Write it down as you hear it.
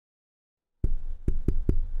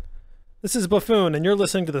This is Buffoon, and you're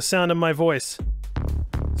listening to the sound of my voice.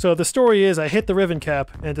 So the story is I hit the Riven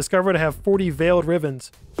cap and discovered I have 40 veiled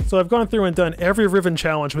Rivens. So I've gone through and done every Riven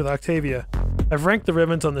challenge with Octavia. I've ranked the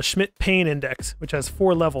Rivens on the Schmidt Pain Index, which has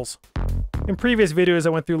 4 levels. In previous videos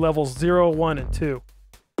I went through levels 0, 1, and 2.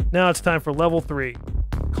 Now it's time for level 3,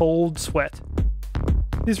 Cold Sweat.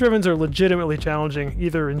 These Rivens are legitimately challenging,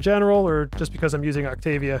 either in general or just because I'm using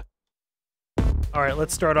Octavia. Alright,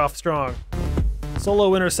 let's start off strong.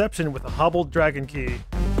 Solo interception with a hobbled dragon key.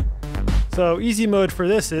 So easy mode for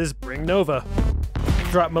this is bring Nova.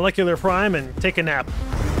 Drop molecular prime and take a nap.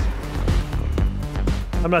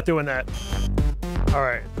 I'm not doing that.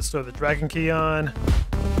 Alright, let's throw the dragon key on.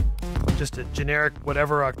 Just a generic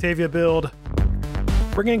whatever Octavia build.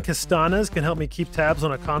 Bringing Kastanas can help me keep tabs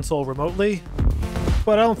on a console remotely,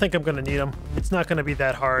 but I don't think I'm going to need them. It's not going to be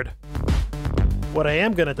that hard. What I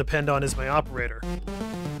am going to depend on is my operator.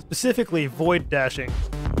 Specifically void dashing.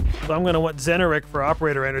 So I'm going to want Xeneric for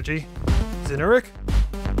operator energy. Xeneric?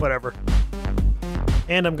 Whatever.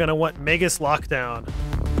 And I'm going to want Magus Lockdown.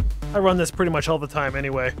 I run this pretty much all the time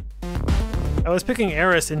anyway. I was picking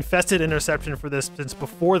Eris Infested Interception for this since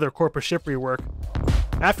before their Corpus Ship rework.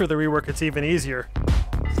 After the rework it's even easier.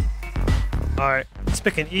 Alright, let's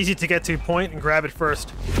pick an easy to get to point and grab it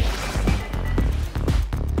first.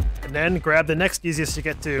 And then grab the next easiest to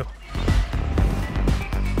get to.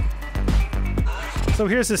 So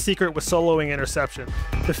here's the secret with soloing interception.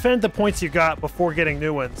 Defend the points you got before getting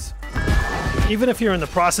new ones. Even if you're in the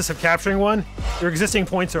process of capturing one, your existing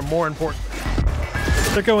points are more important.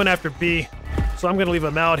 They're going after B, so I'm going to leave a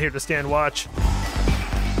mallet here to stand watch.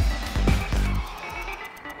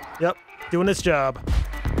 Yep, doing its job.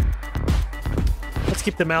 Let's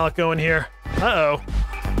keep the mallet going here. Uh-oh.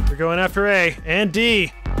 We're going after A and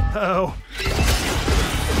D. Uh-oh.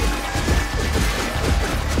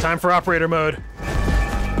 Time for operator mode.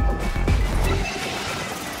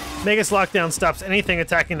 Magus Lockdown stops anything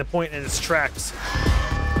attacking the point in its tracks.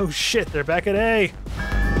 Oh shit, they're back at A.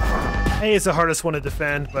 A is the hardest one to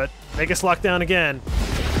defend, but Magus Lockdown again.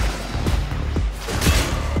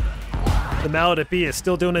 The mallet at B is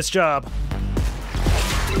still doing its job.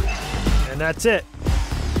 And that's it.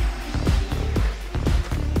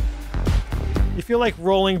 If you like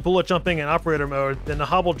rolling, bullet jumping, and operator mode, then the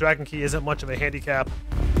hobbled dragon key isn't much of a handicap.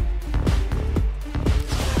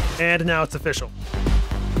 And now it's official.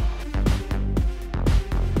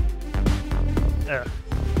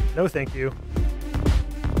 No thank you.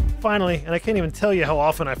 Finally, and I can't even tell you how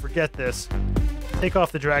often I forget this, take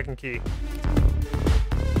off the dragon key.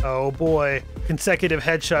 Oh boy, consecutive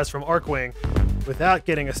headshots from Archwing without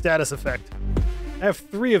getting a status effect. I have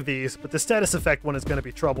 3 of these, but the status effect one is going to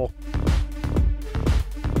be trouble.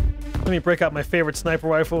 Let me break out my favorite sniper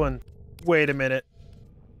rifle and wait a minute.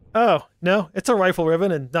 Oh, no, it's a rifle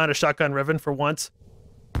Riven and not a shotgun Riven for once.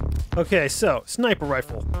 Okay, so, sniper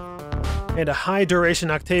rifle. And a high duration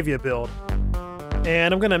Octavia build.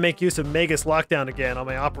 And I'm going to make use of Magus Lockdown again on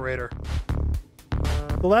my operator.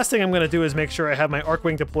 The last thing I'm going to do is make sure I have my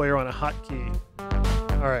Archwing deployer on a hotkey.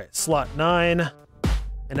 Alright, slot 9.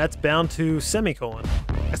 And that's bound to semicolon.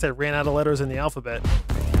 I guess I ran out of letters in the alphabet.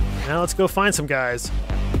 Now let's go find some guys.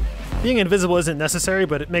 Being invisible isn't necessary,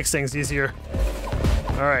 but it makes things easier.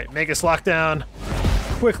 Alright, Magus Lockdown.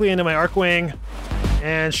 Quickly into my Archwing.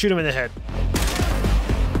 And shoot him in the head.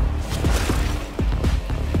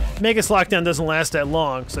 Magus Lockdown doesn't last that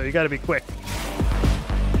long, so you gotta be quick.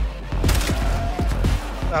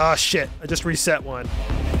 Ah, shit. I just reset one.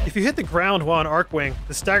 If you hit the ground while on Archwing,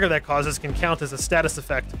 the stagger that causes can count as a status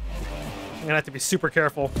effect. I'm gonna have to be super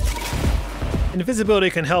careful.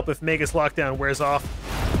 Invisibility can help if Magus Lockdown wears off.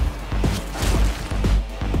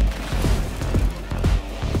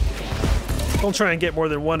 Don't try and get more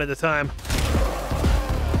than one at a time.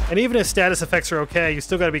 And even if status effects are okay, you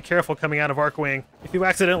still gotta be careful coming out of Archwing. If you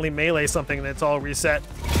accidentally melee something, then it's all reset.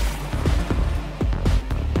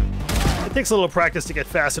 It takes a little practice to get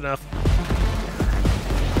fast enough.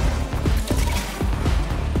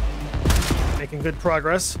 Making good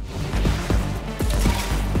progress.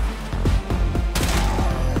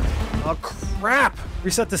 Oh crap!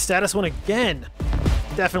 Reset the status one again.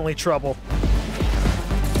 Definitely trouble.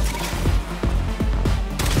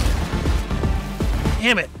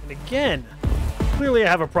 Damn it! And again! Clearly I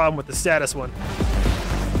have a problem with the status one.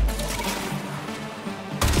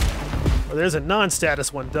 Well, there's a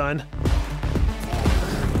non-status one done.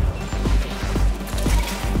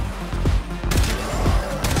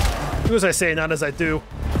 Do as I say, not as I do.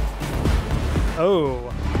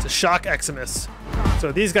 Oh, it's a Shock Eximus.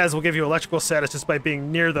 So these guys will give you electrical status just by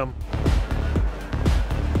being near them.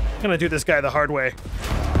 I'm gonna do this guy the hard way.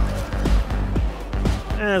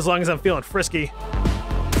 As long as I'm feeling frisky.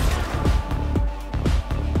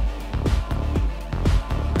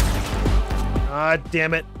 Ah,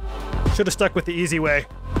 damn it. Should have stuck with the easy way.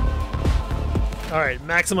 Alright,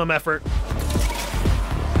 maximum effort.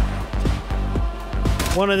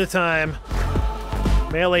 One at a time.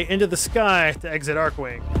 Melee into the sky to exit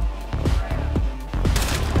Archwing.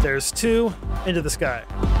 There's 2, into the sky.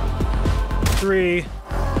 3,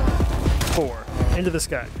 4, into the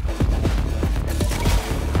sky.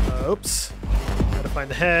 Oops. Gotta find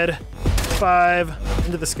the head. 5,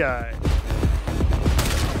 into the sky.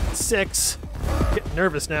 6. Getting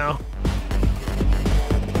nervous now.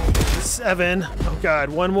 7. Oh god,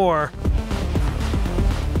 one more.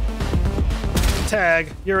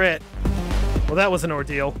 Tag, you're it. Well, that was an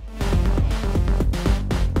ordeal.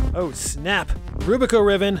 Oh, snap. Rubico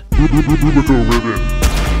Riven. Rubico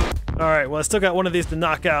Riven. Alright, well, I still got one of these to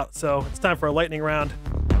knock out, so it's time for a lightning round.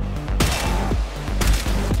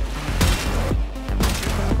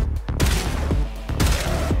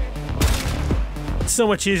 It's so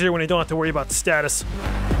much easier when you don't have to worry about status.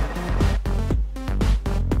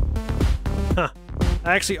 Huh.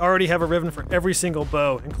 I actually already have a Riven for every single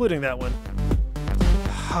bow, including that one.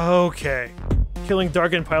 Okay. Killing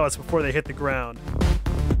Dargyn pilots before they hit the ground.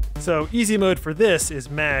 So, easy mode for this is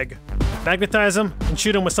mag. Magnetize them and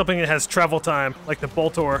shoot them with something that has travel time, like the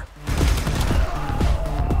Boltor.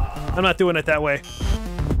 I'm not doing it that way.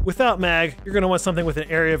 Without mag, you're going to want something with an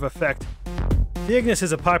area of effect. The Ignis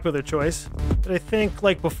is a popular choice, but I think,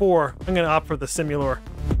 like before, I'm going to opt for the Simulor.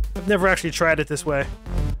 I've never actually tried it this way.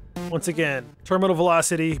 Once again, terminal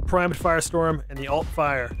velocity, primed firestorm, and the alt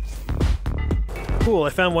fire. Cool,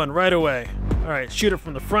 I found one right away. Alright, shoot it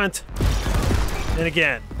from the front. And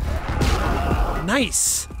again.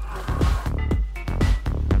 Nice!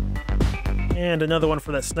 And another one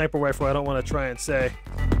for that sniper rifle I don't want to try and say.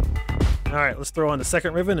 Alright, let's throw on the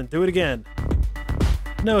second Riven and do it again.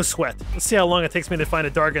 No sweat. Let's see how long it takes me to find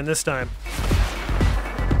a Dargyn this time.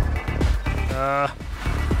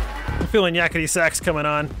 I'm feeling yakety sax coming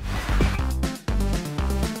on.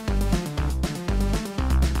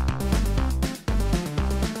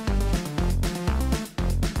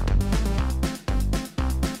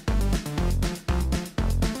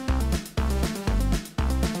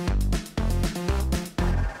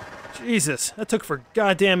 Jesus, that took for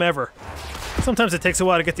goddamn ever. Sometimes it takes a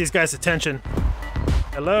while to get these guys' attention.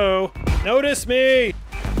 Hello? Notice me!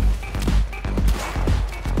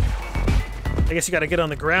 I guess you gotta get on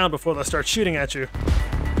the ground before they'll start shooting at you.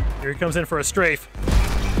 Here he comes in for a strafe.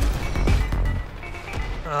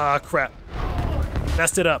 Ah, crap.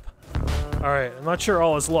 Messed it up. Alright, I'm not sure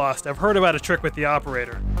all is lost. I've heard about a trick with the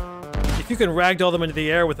operator. If you can ragdoll them into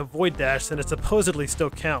the air with a void dash, then it supposedly still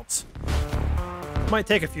counts. Might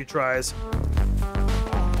take a few tries.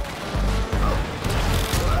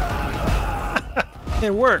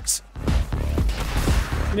 It works.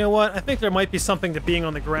 You know what? I think there might be something to being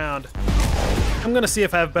on the ground. I'm gonna see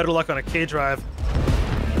if I have better luck on a K-drive.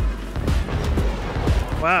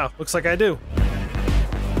 Wow, looks like I do.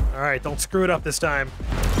 Alright, don't screw it up this time.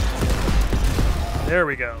 There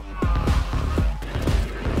we go.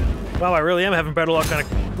 Wow, I really am having better luck on a...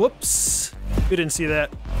 Whoops! You didn't see that.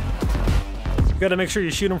 You gotta make sure you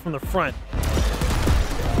shoot them from the front.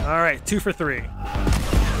 Alright, 2 for 3.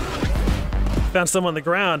 Found some on the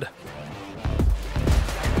ground.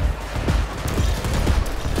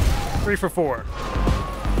 3 for 4.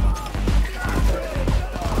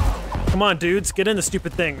 Come on, dudes, get into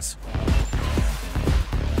stupid things.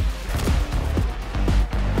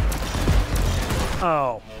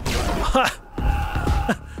 Oh.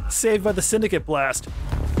 Saved by the Syndicate blast.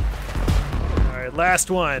 Alright, last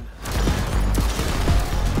one.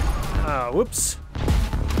 Oh, whoops.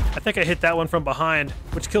 I think I hit that one from behind,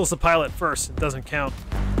 which kills the pilot first. It doesn't count.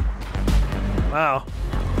 Wow.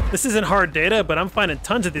 This isn't hard data, but I'm finding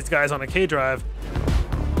tons of these guys on a K-drive.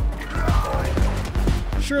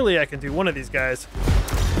 Surely I can do one of these guys.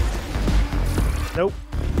 Nope.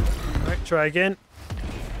 Alright, try again.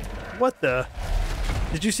 What the?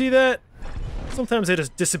 Did you see that? Sometimes they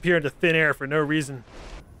just disappear into thin air for no reason.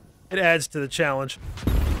 It adds to the challenge.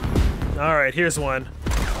 Alright, here's one.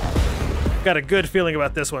 Got a good feeling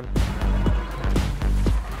about this one.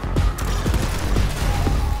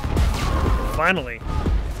 Finally.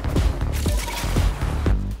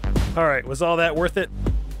 Alright, was all that worth it?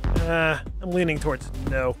 I'm leaning towards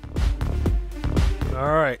no.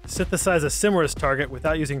 Alright, synthesize a Simaris target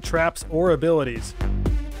without using traps or abilities.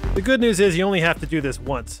 The good news is you only have to do this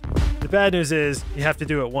once. The bad news is you have to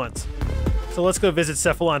do it once. So let's go visit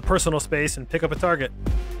Cephalon personal space and pick up a target.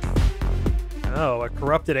 Oh, a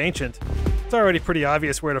corrupted ancient. It's already pretty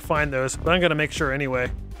obvious where to find those, but I'm going to make sure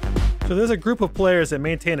anyway. So there's a group of players that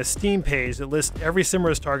maintain a Steam page that lists every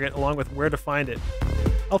Simaris target along with where to find it.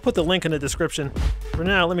 I'll put the link in the description. For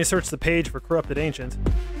now, let me search the page for Corrupted Ancient.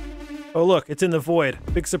 Oh look, it's in the Void.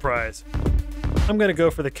 Big surprise. I'm going to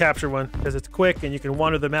go for the capture one, because it's quick and you can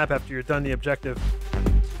wander the map after you're done the objective.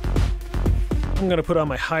 I'm going to put on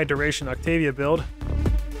my high duration Octavia build.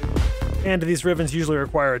 And these Rivens usually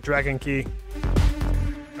require a Dragon key.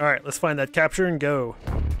 Alright, let's find that capture and go.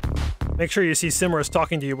 Make sure you see Simaris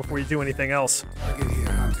talking to you before you do anything else.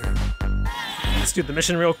 Let's do the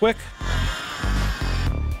mission real quick.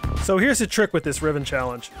 So here's the trick with this Riven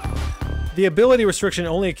challenge. The ability restriction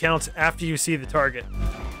only counts after you see the target.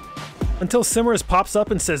 Until Simaris pops up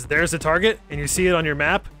and says there's the target, and you see it on your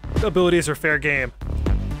map, the abilities are fair game.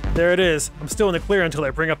 There it is. I'm still in the clear until I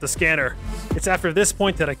bring up the scanner. It's after this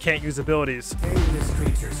point that I can't use abilities. Tame this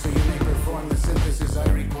creature so you may perform the synthesis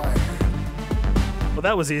I require. Well,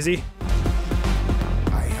 that was easy.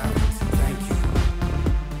 I have it. Thank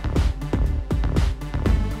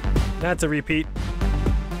you. That's a repeat.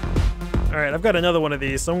 Alright, I've got another one of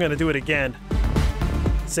these, so I'm going to do it again.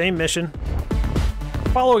 Same mission.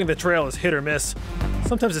 Following the trail is hit or miss.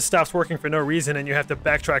 Sometimes it stops working for no reason and you have to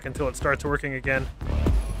backtrack until it starts working again.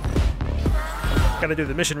 Gotta do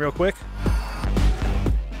the mission real quick.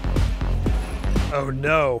 Oh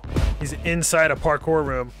no, he's inside a parkour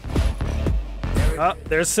room. Ah,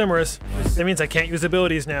 there's Simaris. That means I can't use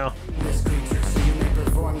abilities now.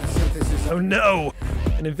 Oh no!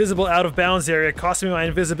 An invisible out-of-bounds area cost me my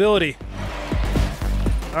invisibility.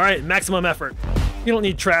 Alright, maximum effort. You don't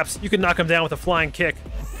need traps, you can knock him down with a flying kick.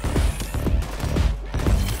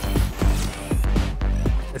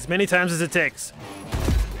 As many times as it takes.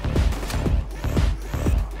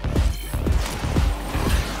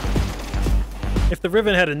 If the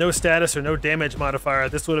Riven had a no status or no damage modifier,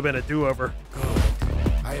 this would have been a do-over. Good.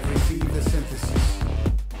 I have received the synthesis.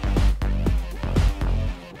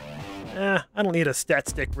 I don't need a stat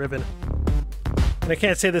stick Riven. And I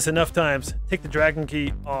can't say this enough times. Take the Dragon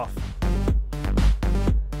key off.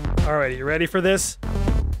 Alright, you ready for this?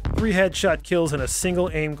 3 headshot kills in a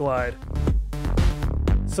single aim glide.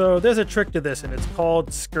 So there's a trick to this, and it's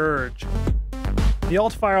called Scourge. The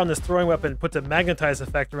alt fire on this throwing weapon puts a magnetize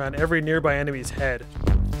effect around every nearby enemy's head.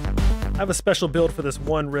 I have a special build for this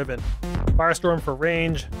one Riven. Firestorm for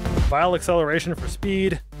range, Vile Acceleration for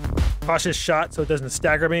speed, Cautious Shot so it doesn't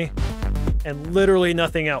stagger me, and literally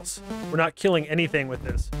nothing else. We're not killing anything with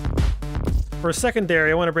this. For a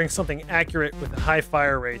secondary, I want to bring something accurate with a high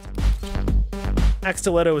fire rate. Axe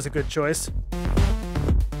Stiletto is a good choice.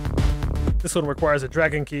 This one requires a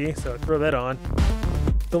Dragon key, so throw that on.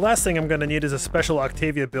 The last thing I'm going to need is a special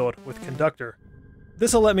Octavia build with Conductor.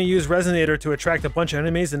 This will let me use Resonator to attract a bunch of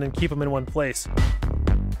enemies and then keep them in one place.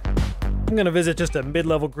 I'm going to visit just a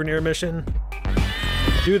mid-level Grineer mission,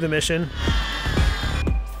 do the mission,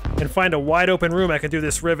 and find a wide open room I can do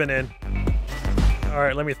this Riven in.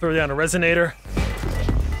 Alright, let me throw down a Resonator.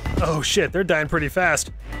 Oh shit, they're dying pretty fast.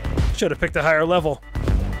 Should have picked a higher level.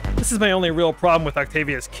 This is my only real problem with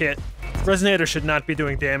Octavia's kit. Resonator should not be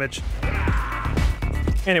doing damage.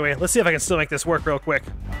 Anyway, let's see if I can still make this work real quick.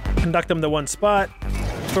 Conduct them to one spot,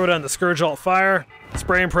 throw down the Scourge alt fire,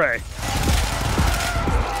 spray and pray.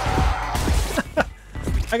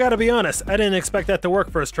 I gotta be honest, I didn't expect that to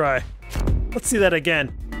work first try. Let's see that again.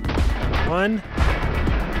 1,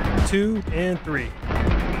 2, and 3.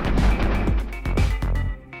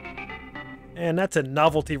 And that's a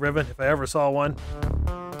novelty Riven, if I ever saw one.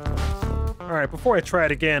 Alright, before I try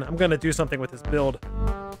it again, I'm gonna do something with this build.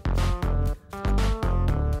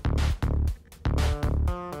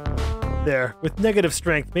 There, with negative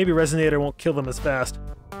strength, maybe Resonator won't kill them as fast.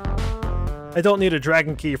 I don't need a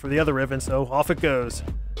Dragon key for the other Riven, so off it goes.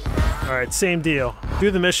 Alright, same deal.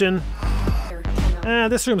 Do the mission.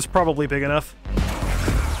 This room's probably big enough.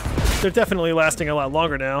 They're definitely lasting a lot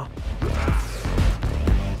longer now.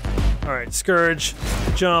 Alright, Scourge,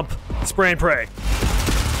 jump, spray and pray.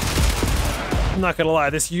 I'm not gonna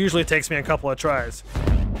lie, this usually takes me a couple of tries.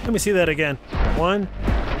 Let me see that again. 1,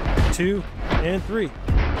 2, and 3.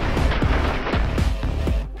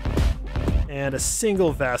 And a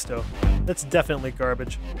single Vasto. That's definitely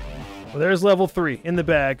garbage. Well, there's level 3 in the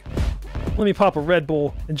bag. Let me pop a Red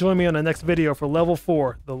Bull and join me on the next video for level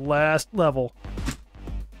 4, the last level.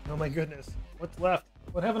 Oh my goodness, what's left?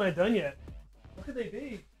 What haven't I done yet? What could they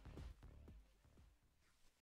be?